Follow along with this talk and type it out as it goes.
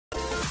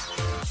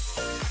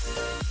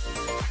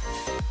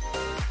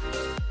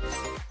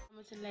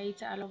rahmatullahi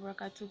ta'ala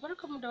barakatuh.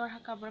 Barkamu da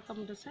warhaka,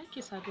 barkamu da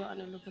sake saduwa a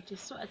wannan lokaci.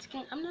 So a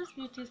cikin Amna's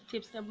Beauty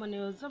Tips ɗin mu na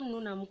yau zan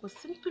nuna muku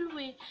simple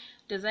way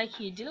da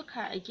zaki yi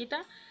dilka a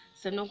gida,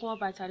 sannan kuma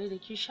ba tare da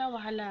kin sha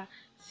wahala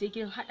sai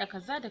kin haɗa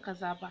kaza da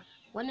kaza ba.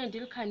 Wannan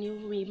dilka ne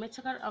mai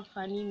matukar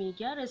amfani, mai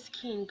gyara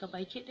skin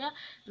gabaki ɗaya.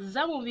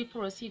 Za mu bi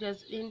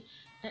procedures ɗin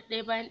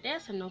ɗaya bayan ɗaya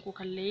sannan ku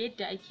kalla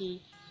yadda ake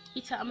yi.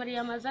 Ita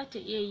amarya ma za ta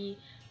iya yi,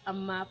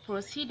 amma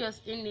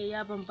procedures ɗin ne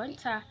ya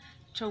bambanta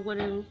ta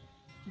wurin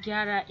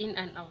gyara in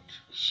and out,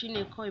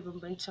 shine kawai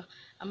bambancin,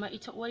 amma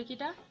ita uwar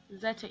gida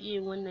za ta iya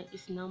yin wannan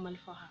is normal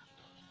for her.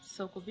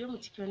 So ku biyo mu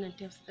cikin wannan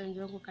tips ɗin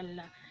don ku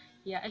kalla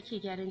ya ake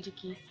gyaran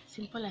jiki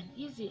simple and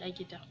easy a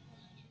gida.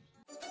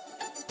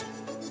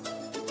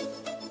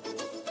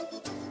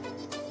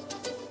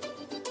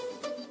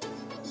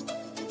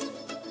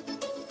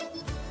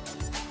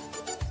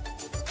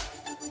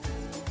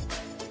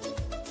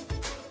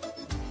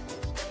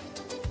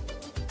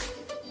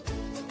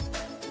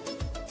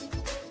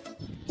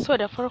 So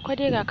da farko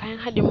dai ga kayan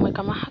haɗin mu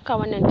kamar haka.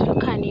 Wannan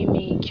dilka ne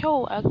mai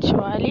kyau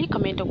actually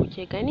kamar yadda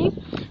kuke gani,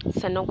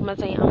 sannan kuma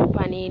zan yi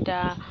amfani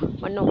da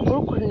wannan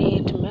kurkur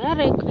ne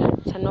turmeric,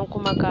 sannan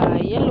kuma ga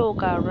yellow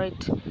ga red.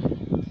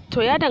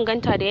 To ya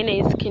danganta da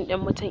yanayin skin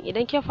ɗin mutum.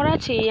 Idan ke fara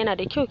ce yana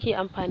da kyau ki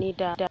amfani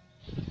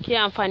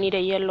da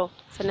yellow,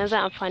 sannan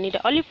zan amfani da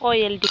olive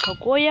oil duka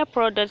goya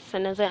product,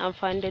 sannan zan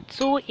amfani da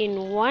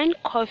 2-in-1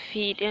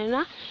 coffee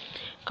ɗina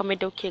kamar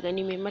da kuke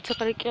gani mai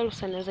matukar kyau,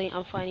 sannan zan yi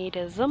amfani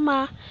da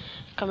zuma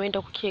kamar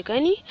da kuke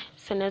gani,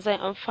 sannan zan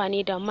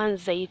amfani da man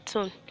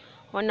zaitun.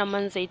 Wannan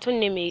man zaitun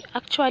ne mai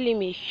actually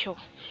mai kyau.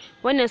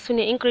 Wannan su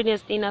ne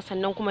ingredients ɗina,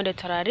 sannan kuma da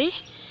turare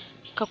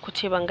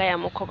kakkuce ban gaya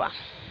muku ba.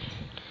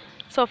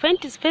 So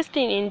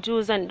pasting in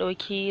ju zan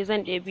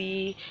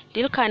ɗebi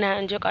dilka na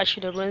in jiƙa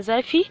shi da ruwan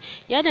zafi.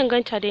 Ya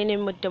danganta da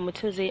yanayin da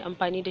mutum zai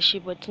amfani da shi,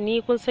 but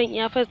ni kun san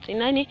iya first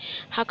ɗina ne,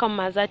 hakan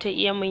ma za ta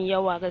iya min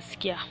yawa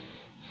gaskiya.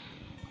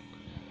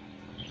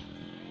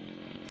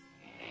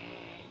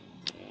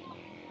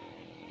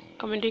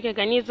 Kamar da kuke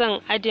gani zan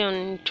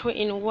adin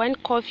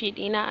 2-in-1 coffee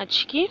ɗina a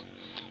ciki,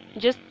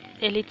 just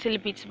a little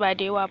bit, ba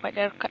da yawa ba,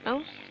 ɗan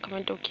kaɗan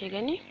kamar da kuke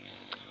gani.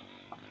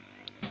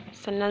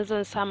 Sannan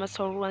zan sa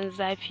masa ruwan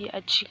zafi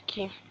a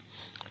ciki.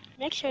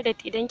 Make sure that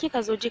idan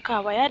kika zo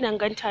jikawa ya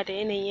danganta da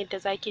yanayin yadda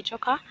zaki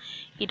jika.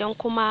 Idan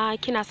kuma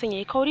kina son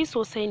yayi kauri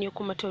sosai ne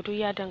kuma to duk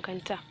ya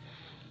danganta.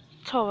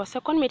 To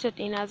second method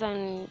ɗina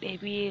zan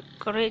ɗebi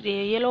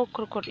yellow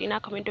kurkur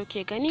ɗina kamar da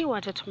kuke gani,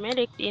 wato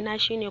turmeric ɗina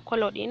shine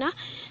color ɗina,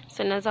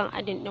 sannan zan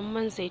adin ɗin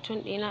man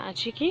zaitun ɗina a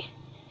ciki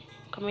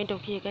kamar da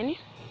kuke gani,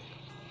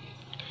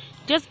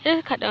 just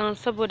ɗin kaɗan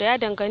saboda ya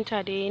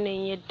danganta da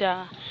yanayin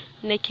yadda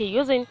nake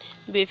using,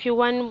 bai fi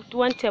 1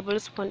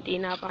 tablespoon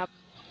ɗina ba.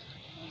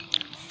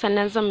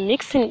 Sannan zan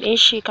mixing ɗin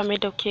shi kamar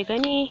da kuke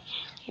gani,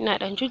 ina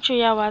ɗan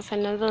jujjuyawa,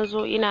 sannan zan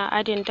zo ina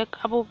adin duk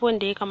abubuwan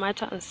da ya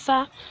kamata in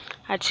sa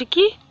a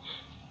ciki.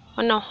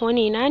 Wannan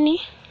honey na ne.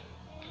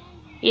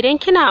 Idan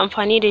kina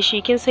amfani da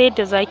shi kin san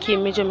yadda zaki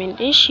measurement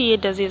ɗin shi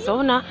yadda zai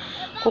zauna,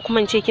 ko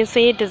kuma in ce kin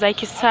san yadda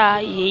zaki sa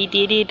yayi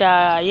daidai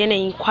da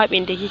yanayin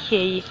kwaɓin da kike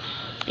yi.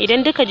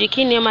 Idan duka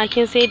jiki ne ma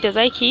kin san yadda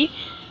zaki yi.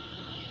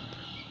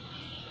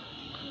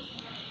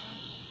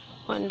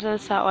 Wanda zan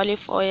sa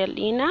olive oil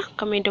ɗina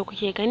kamar yadda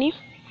kuke gani,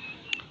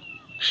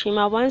 shi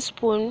ma 1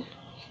 spoon.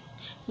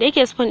 Da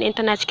yake spoon ɗin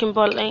tana cikin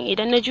bowl ɗin,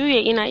 idan na juye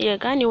ina iya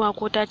ganewa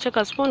ko ta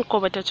cika spoon ko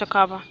bata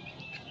cika ba.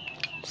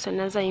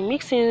 Sannan zan yi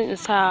mixing,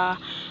 zan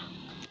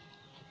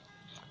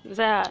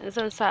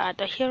sa a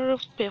tahir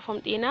perfume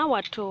ɗina,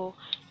 wato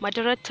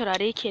madarar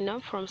turare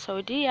kenan from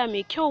Saudiya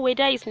mai kyau,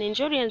 whether is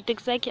Nigerian, duk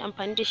zaki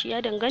amfani da shi,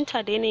 ya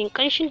danganta da yanayin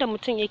ƙanshin da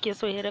mutum yake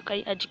so ya riƙa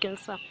yi a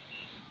jikinsa.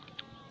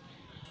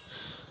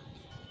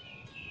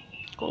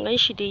 Kun gan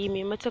shi dai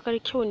mai matukar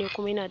kyau ne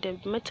kuma yana da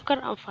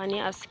matukar amfani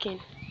a skin.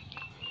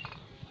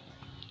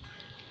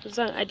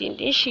 Zan adin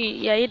ɗin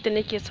shi yayin da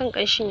nake son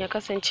ƙanshin ya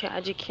kasance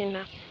a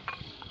jikina,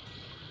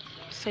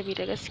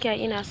 saboda gaskiya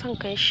ina son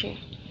ƙanshi,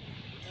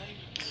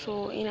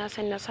 so ina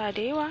son na sa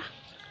da yawa.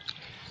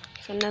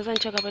 Sannan zan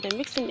ci gaba da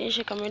mixing ɗin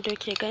shi kamar da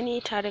kuke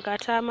gani. Ta riga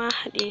ta ma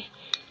haɗe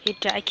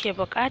yadda ake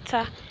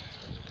buƙata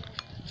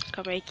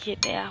gabaki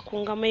ɗaya.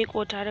 Kun ga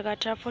maiƙo ta riga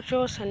ta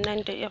fito,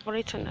 sannan da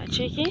everything a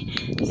ciki.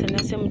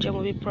 Sannan sai mu je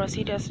mu bi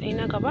procedures ɗin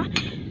na gaba.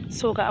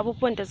 So ga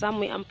abubuwan da za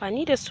mu yi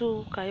amfani da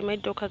su kamar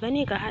yadda kuka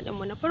gani, ga haɗin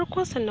mu na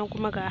farko, sannan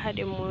kuma ga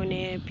haɗin mu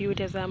na biyu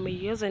da za mu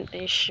yi using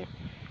ɗin shi.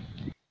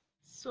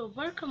 So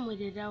barkanmu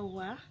da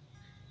dawowa.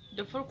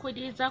 Da farko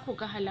dai za ku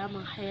ga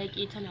alamar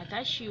hayaƙi tana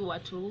tashi,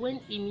 wato ruwan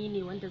ɗumi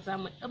ne wanda za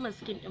mu ɗuma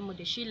skin ɗinmu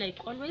da shi. Like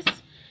always,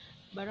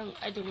 barin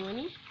adin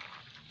wani,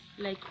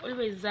 like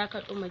always za ka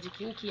ɗuma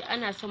jikinki.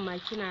 Ana son ma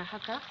kina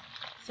haka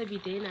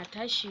saboda yana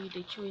tashi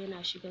da kyau,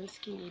 yana shigan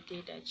skin yadda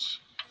ya dace.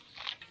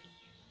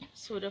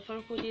 So da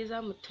farko dai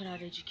za mu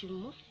turara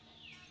jikinmu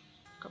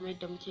kamar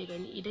yadda muke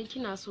gani. Idan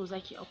kina so za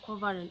ki a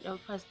covering ɗin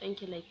face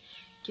ɗinki, like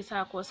ki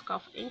sa ko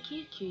scarf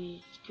ɗinki ki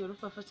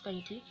rufe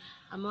fuskanki,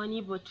 amma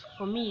ni but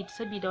for me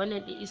saboda wannan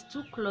ɗin is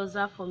too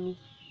closer for me,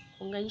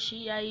 kun gan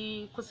shi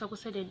yayi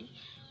kusa da ni,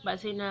 ba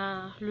sai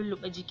na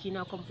lulluɓe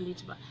jikina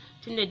complete ba,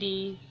 tunda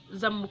dai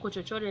zan muku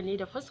tutorial ne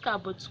da fuska.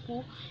 But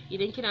ku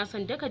idan kina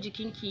son daka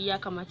jikinki ya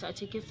kamata a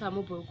ce kin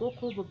samu bargo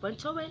ko babban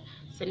towel,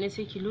 sannan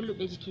sai ki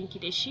lulluɓe jikinki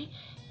da shi,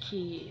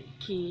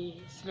 ki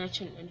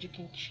snatching ɗin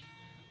jikinki.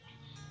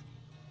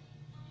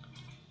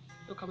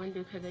 To kamar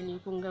da ka gani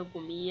kun ga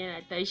gumi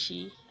yana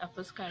tashi a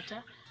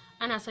fuskata.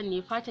 Ana son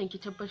ne fatan ki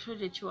tabbatar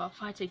da cewa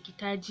fatan ki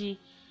ta ji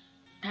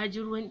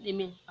ruwan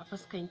ɗumin a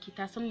fuskan ki,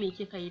 ta san me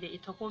kika yi da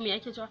ita, ko me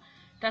ake cewa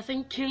ta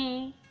san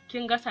kin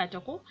gasa ta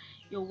ko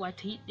yauwa,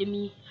 ta yi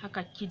ɗumi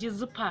haka, ki ji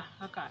zufa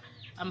haka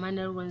amma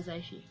na ruwan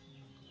zafi.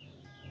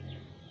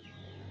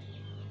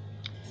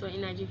 So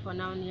ina ji for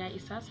now ya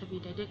isa,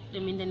 saboda duk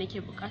ɗumin da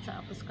nake bukata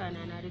a fuska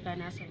na riga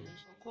na same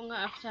shi. Kun ga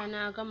after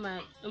na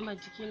gama ɗuma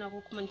jikina,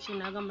 ko kuma ce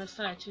na gama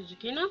sirace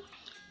jikina,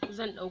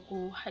 zan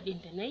ɗauko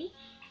haɗin da na yi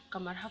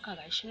kamar haka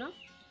gashi nan,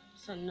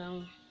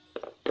 sannan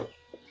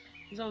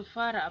zan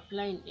fara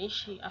applying ɗin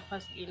shi a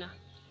face ɗina.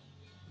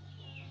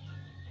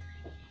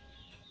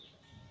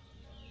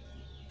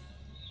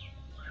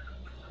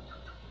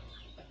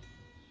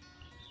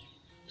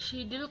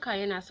 Shi dilka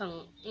yana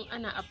son in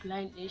ana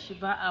applying ɗin shi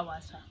ba a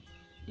wasa.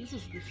 This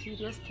is the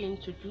serious thing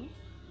to do.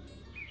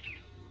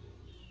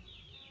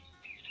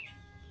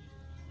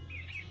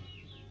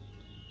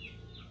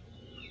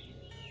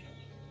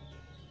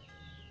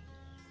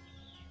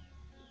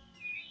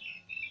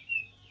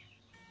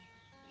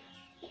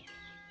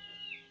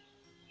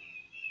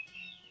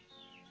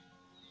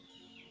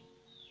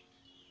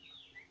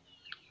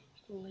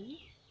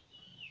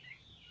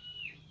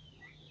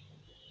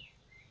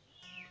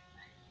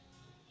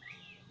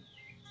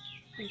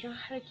 Idan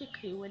har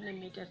kika yi wannan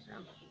method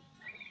ɗin,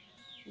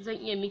 zan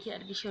iya miki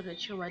albishir da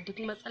cewa duk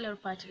matsalar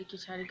fatar ki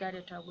ta riga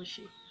da ta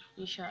gushe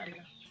insha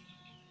Allah.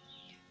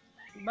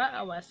 Ba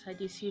a wasa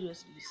dai,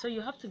 seriously, so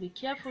you have to be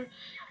careful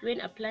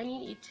when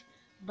applying it.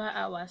 Ba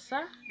a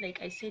wasa,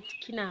 like I said,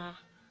 kina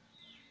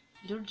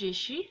dirje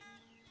shi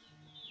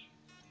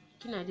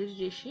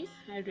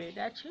har da ya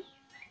dace.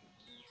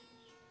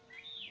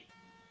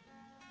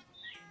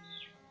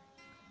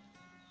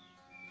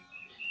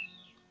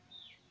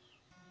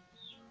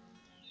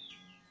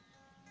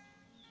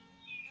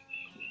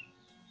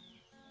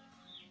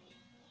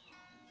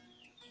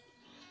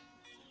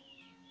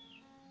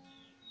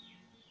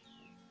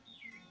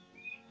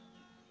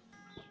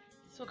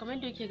 So kamar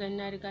da yake gani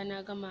na riga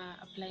na gama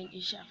applying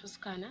din shi a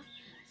fuska na,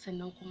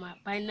 sannan kuma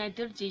bayan na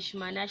dirje shi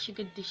ma na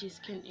shigar da shi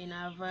skin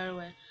ɗina very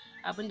well.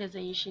 Abinda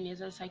zan yi shine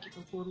zan sake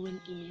ɗauko ruwan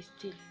ɗumi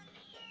still,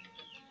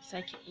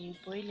 sake yin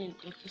boiling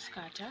ɗin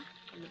fuska ta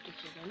kamar da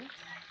ke gani.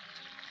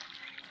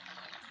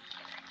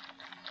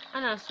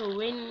 Ana so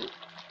when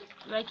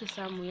zaki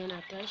samu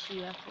yana tashi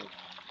ya fi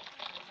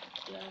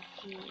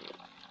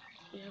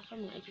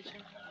me ake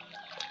cewa,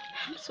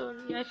 I'm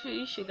sorry, ya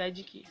fi shiga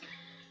jiki.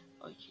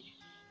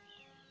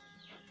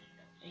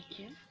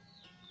 Okay,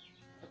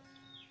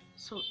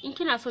 so in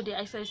kina so da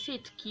as I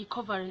said, ki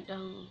covering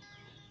ɗin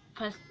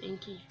face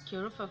ɗinki, ki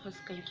rufe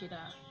fuskanki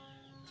da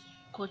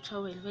ko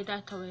towel,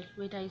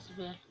 whether is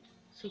well,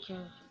 so ki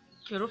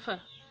rufe,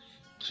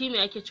 ki me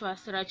ake cewa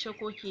sirace,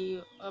 ko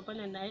ki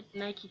abana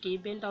naki da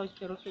bend down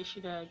ki rufe shi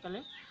da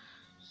gale.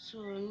 So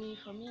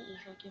for me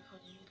is okay for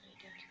me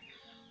like that.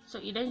 So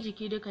idan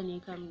jiki duka ne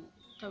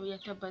kam ya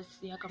tabbas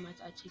ya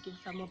kamata a ce kin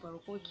samu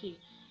barko ki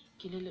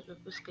lulluɓe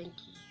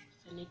fuskanki,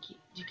 sannan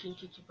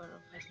jikinki ki bar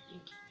face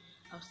ɗinki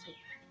outside,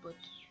 but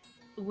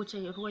wuce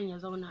ruwan ya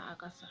zauna a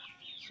ƙasa,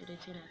 so da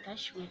yana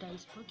tashi, whether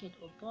is pocket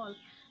or ball,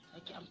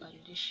 zaki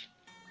amfani da shi.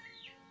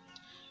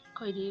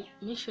 Kawai dai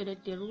make sure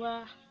that the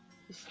ruwa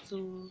is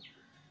too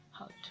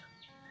hot,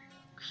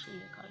 shi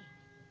ne kawai.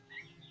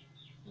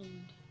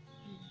 And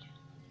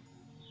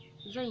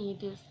zan yi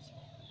this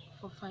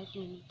for 5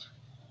 minutes.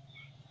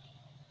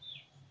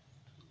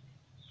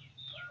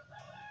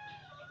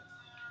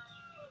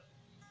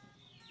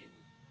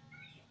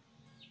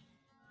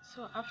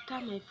 So after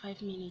my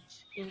 5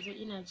 minutes, yanzu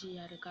ina ji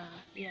ya riga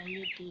ya yi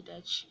yadda ya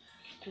dace.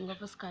 Kun ga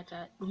fuska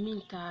ta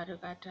ɗumin ta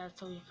riga ta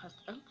sauya fas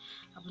ɗin.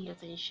 Abinda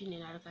zan yi shine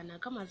na riga na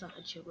gama, zan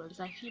ajiye ruwan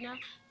zafi na,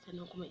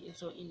 sannan kuma in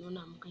zo in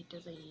nuna muku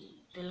yadda zan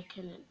yi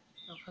dilkin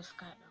da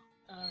fuska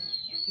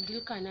ɗin.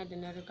 Dilka na da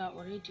na riga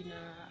already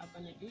na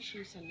abana ɗin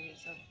shi, sannan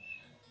zan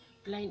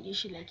line ɗin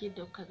shi like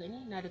yadda kuka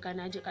gani. Na riga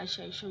na jiƙa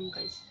shi, I show you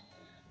guys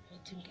I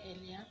think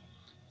earlier.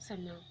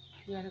 Sannan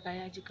ya riga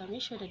ya jika,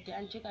 make sure that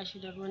an jika shi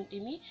da ruwan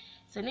ɗumi.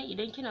 Sannan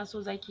idan kina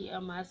so zaki iya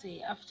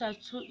matse, after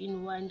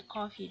 2-in-1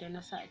 coffee da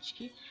na sa a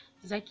ciki,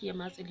 zaki iya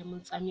matse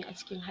lemun tsami a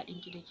cikin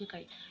haɗin ki da kika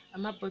yi.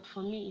 Amma but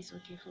for me it's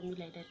okay for me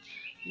like that,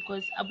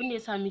 because abin da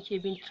yasa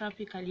muke bin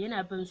tropical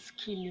yana bin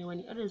skin ne,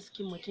 wani irin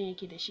skin mutum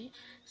yake da shi,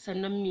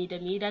 sannan me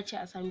ya dace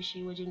a sami shi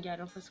wajen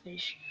gyaran fuskar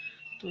shi.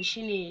 To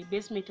shine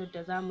best method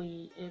da zamu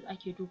yi,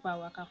 ake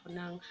dubawa kafin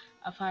nan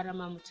a fara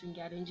ma mutum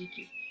gyaran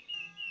jiki.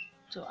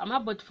 To amma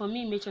but for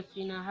me method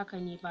ɗina haka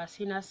ne, ba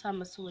sai na sa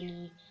masu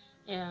wani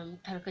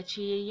tarkace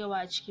yayi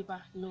yawa a ciki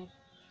ba, no.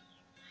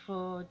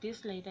 For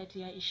this like that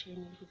ya ishe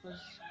ni, because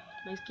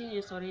my skin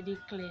is already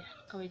clear.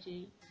 Kawai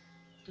dai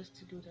just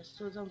to do that.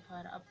 So zan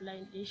fara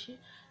applying din shi,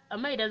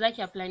 amma idan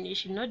zaki applying din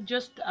shi, not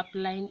just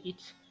applying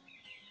it.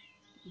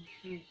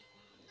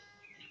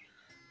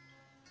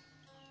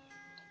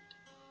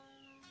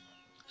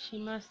 Shi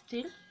ma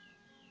still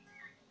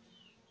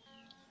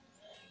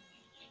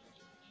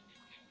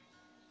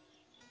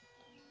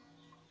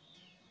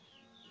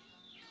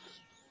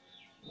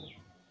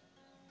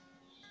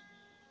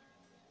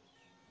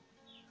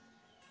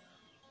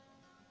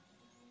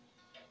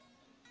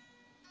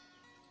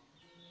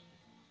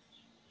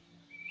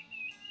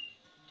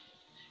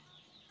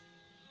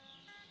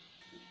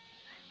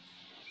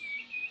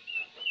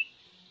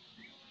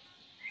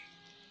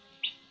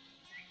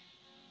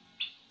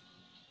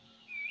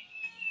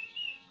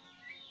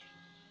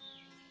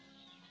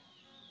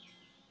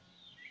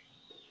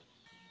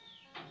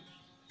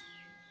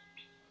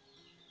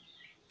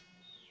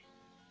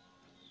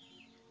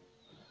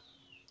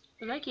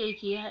za ki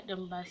yi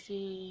haɗin ba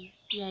sai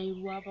yayi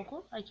ruwa ba,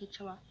 ko ake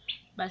cewa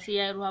ba sai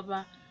yayi ruwa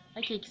ba,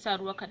 ake kisa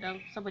ruwa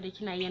kaɗan saboda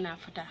kina yana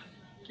fita,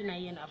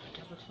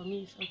 but for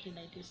me it's okay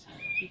like this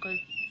because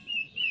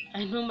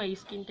I know my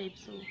skin type.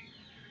 So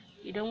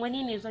idan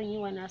wani ne zan yi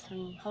wa, na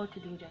san how to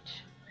do that,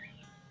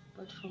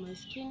 but for my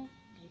skin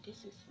like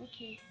this is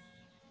okay.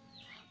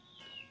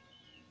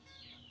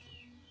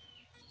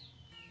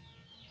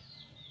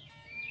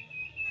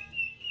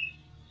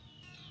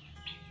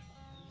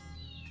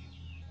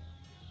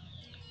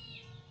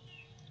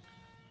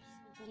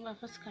 Kunga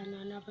fuska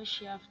na bar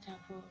shi after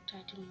for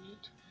 30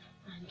 minutes,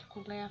 and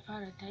kunga ya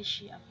fara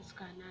tashi a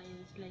fuska na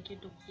yanzu, like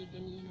yadda kuke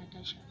gani yana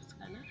tashi a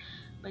fuska na,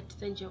 but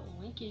zan je in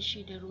wanke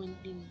shi da ruwan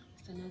ɗumi,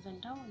 sannan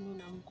zan dawo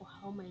nuna muku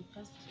how my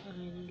face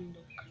really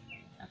look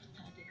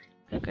after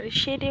that. Da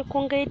ƙarshe dai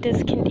kun ga yadda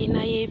skin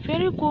ɗina yayi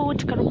very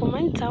good. Kar ku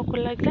manta ku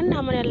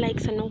danna mana like,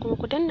 sannan kuma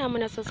ku danna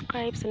mana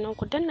subscribe, sannan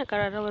ku danna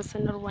ƙararrawar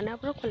sanarwa. Na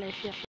bar ku lafiya.